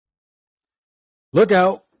Look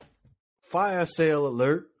out. Fire sale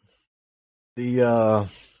alert. The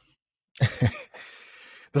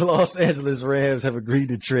the Los Angeles Rams have agreed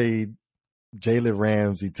to trade Jalen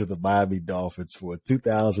Ramsey to the Miami Dolphins for a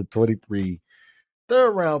 2023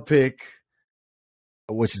 third round pick,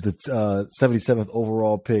 which is the 77th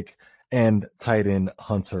overall pick, and tight end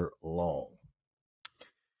Hunter Long.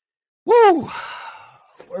 Woo!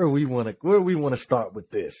 Where do we want to start with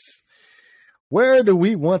this? Where do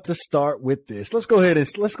we want to start with this? Let's go ahead and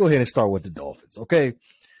start with the Dolphins. Okay.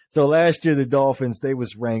 So last year, the Dolphins, they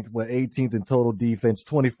was ranked 18th in total defense,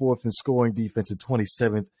 24th in scoring defense, and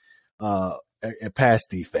 27th in pass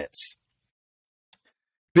defense.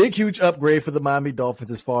 Big, huge upgrade for the Miami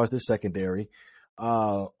Dolphins as far as the secondary.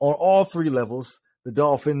 On all three levels, the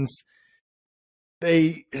Dolphins,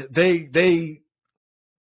 Jalen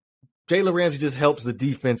Ramsey just helps the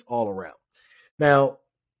defense all around. Now,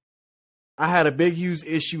 I had a big, huge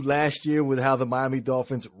issue last year with how the Miami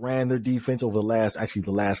Dolphins ran their defense over the last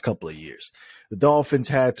couple of years. The Dolphins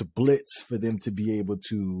had to blitz for them to be able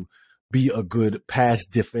to be a good pass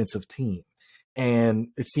defensive team. And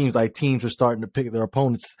it seems like teams were starting to pick their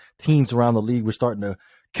opponents. Teams around the league were starting to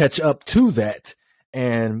catch up to that.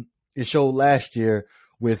 And it showed last year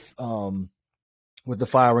with the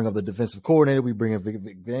firing of the defensive coordinator. We bring in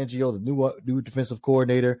Vic Fangio, the new defensive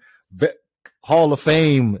coordinator, Hall of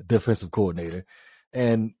Fame defensive coordinator,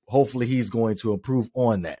 and hopefully he's going to improve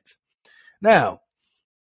on that. Now,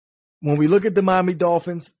 when we look at the Miami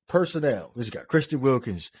Dolphins personnel, you got Christian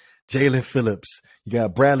Wilkins, Jalen Phillips, you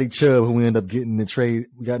got Bradley Chubb, who we ended up getting in the trade.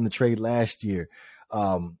 We got in the trade last year.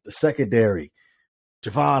 The secondary,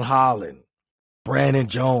 Javon Holland, Brandon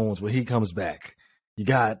Jones when he comes back. You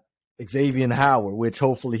got Xavier Howard, which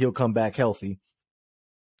hopefully he'll come back healthy.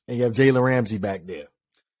 And you have Jalen Ramsey back there.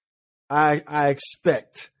 I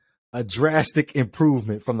expect a drastic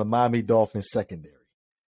improvement from the Miami Dolphins secondary.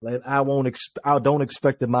 Like I don't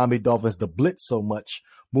expect the Miami Dolphins to blitz so much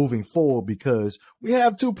moving forward because we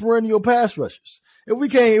have two perennial pass rushers. If we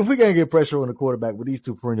can't get pressure on the quarterback with these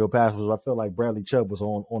two perennial pass rushers, I feel like Bradley Chubb was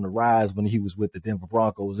on the rise when he was with the Denver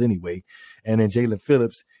Broncos anyway. And then Jalen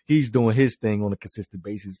Phillips, he's doing his thing on a consistent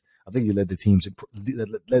basis. I think he led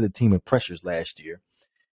the team in pressures last year.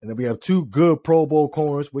 And then we have two good Pro Bowl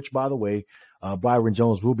corners, which, by the way, Byron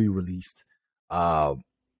Jones will be released.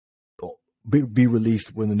 Be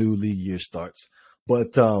released when the new league year starts.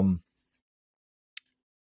 But Jalen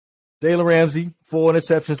Ramsey, 4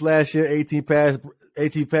 interceptions last year, 12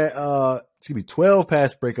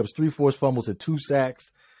 pass breakups, 3 forced fumbles, and 2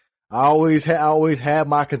 sacks. I always had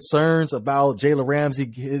my concerns about Jalen Ramsey,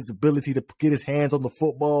 his ability to get his hands on the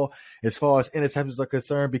football as far as interceptions are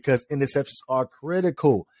concerned, because interceptions are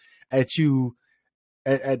critical at changing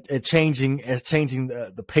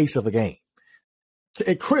the pace of a game.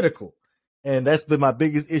 Critical. And that's been my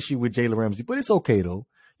biggest issue with Jalen Ramsey. But it's okay, though.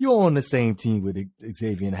 You're on the same team with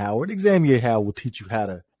Xavier Howard. Xavier Howard will teach you how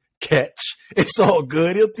to catch. It's all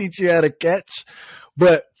good. He'll teach you how to catch.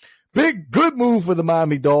 But good move for the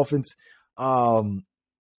Miami Dolphins. Bolster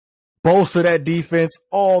that defense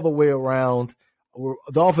all the way around. The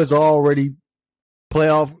Dolphins are already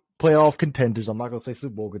playoff contenders. I'm not going to say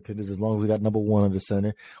Super Bowl contenders as long as we got number 1 on the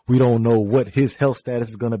center. We don't know what his health status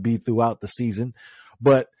is going to be throughout the season.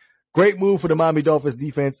 But great move for the Miami Dolphins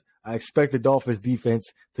defense. I expect the Dolphins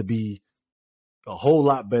defense to be a whole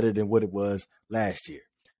lot better than what it was last year.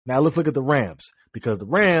 Now let's look at the Rams, because the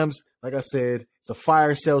Rams, like I said, it's a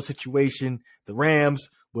fire sale situation. The Rams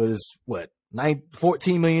was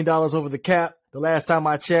 $14 million over the cap the last time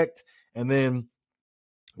I checked, and then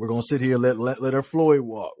we're gonna sit here and let our Floyd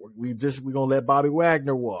walk. We're gonna let Bobby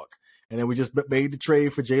Wagner walk, and then we just made the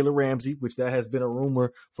trade for Jalen Ramsey, which that has been a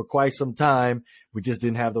rumor for quite some time. We just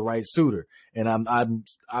didn't have the right suitor, and I'm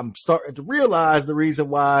starting to realize the reason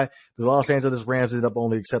why the Los Angeles Rams ended up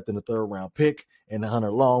only accepting the 3rd round pick and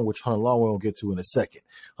Hunter Long, which Hunter Long we'll get to in a second.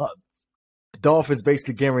 The Dolphins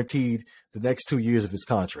basically guaranteed the next 2 years of his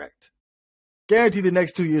contract.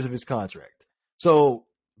 So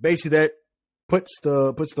basically that puts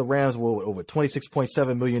the Rams over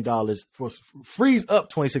 $26.7 million, frees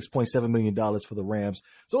up $26.7 million for the Rams.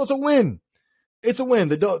 So it's a win.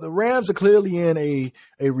 The Rams are clearly in a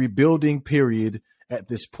rebuilding period at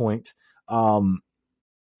this point.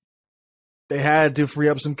 They had to free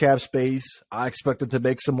up some cap space. I expect them to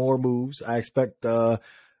make some more moves. I expect Tyler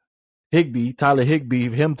Higbee,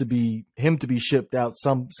 him to be shipped out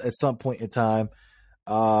at some point in time.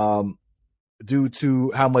 Due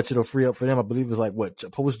to how much it'll free up for them. I believe it's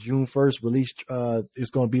post June 1st release.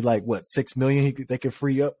 It's going to be $6 million they can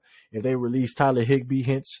free up if they release Tyler Higbee.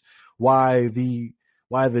 Hence why the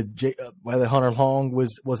why the Hunter Long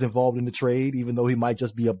was involved in the trade, even though he might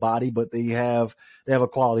just be a body, but they have a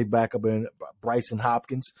quality backup in Bryson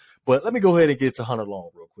Hopkins. But let me go ahead and get to Hunter Long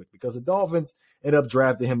real quick, because the Dolphins ended up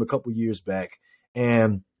drafting him a couple years back,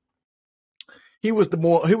 and he was the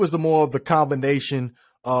more of the combination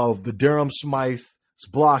of the Durham Smythe's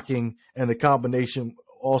blocking and the combination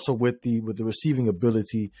also with the receiving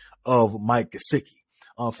ability of Mike Gesicki.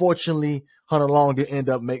 Unfortunately, Hunter Long didn't end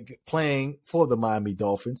up playing for the Miami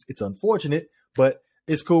Dolphins. It's unfortunate, but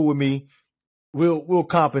it's cool with me. We'll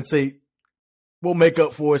compensate. We'll make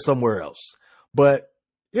up for it somewhere else. But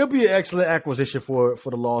it'll be an excellent acquisition for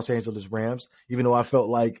the Los Angeles Rams, even though I felt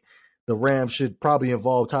like the Rams should probably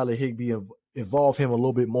involve Tyler Higbee and involve him a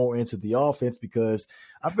little bit more into the offense, because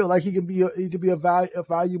I feel like he can be a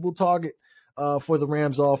valuable target for the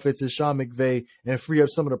Rams offense as Sean McVay, and free up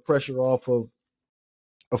some of the pressure off of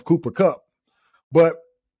Cooper Kupp. But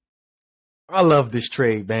I love this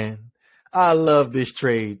trade, man. I love this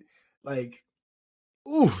trade. Like,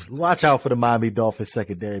 watch out for the Miami Dolphins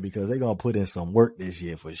secondary, because they're going to put in some work this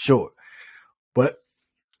year for sure. But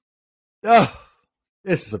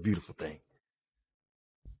this is a beautiful thing.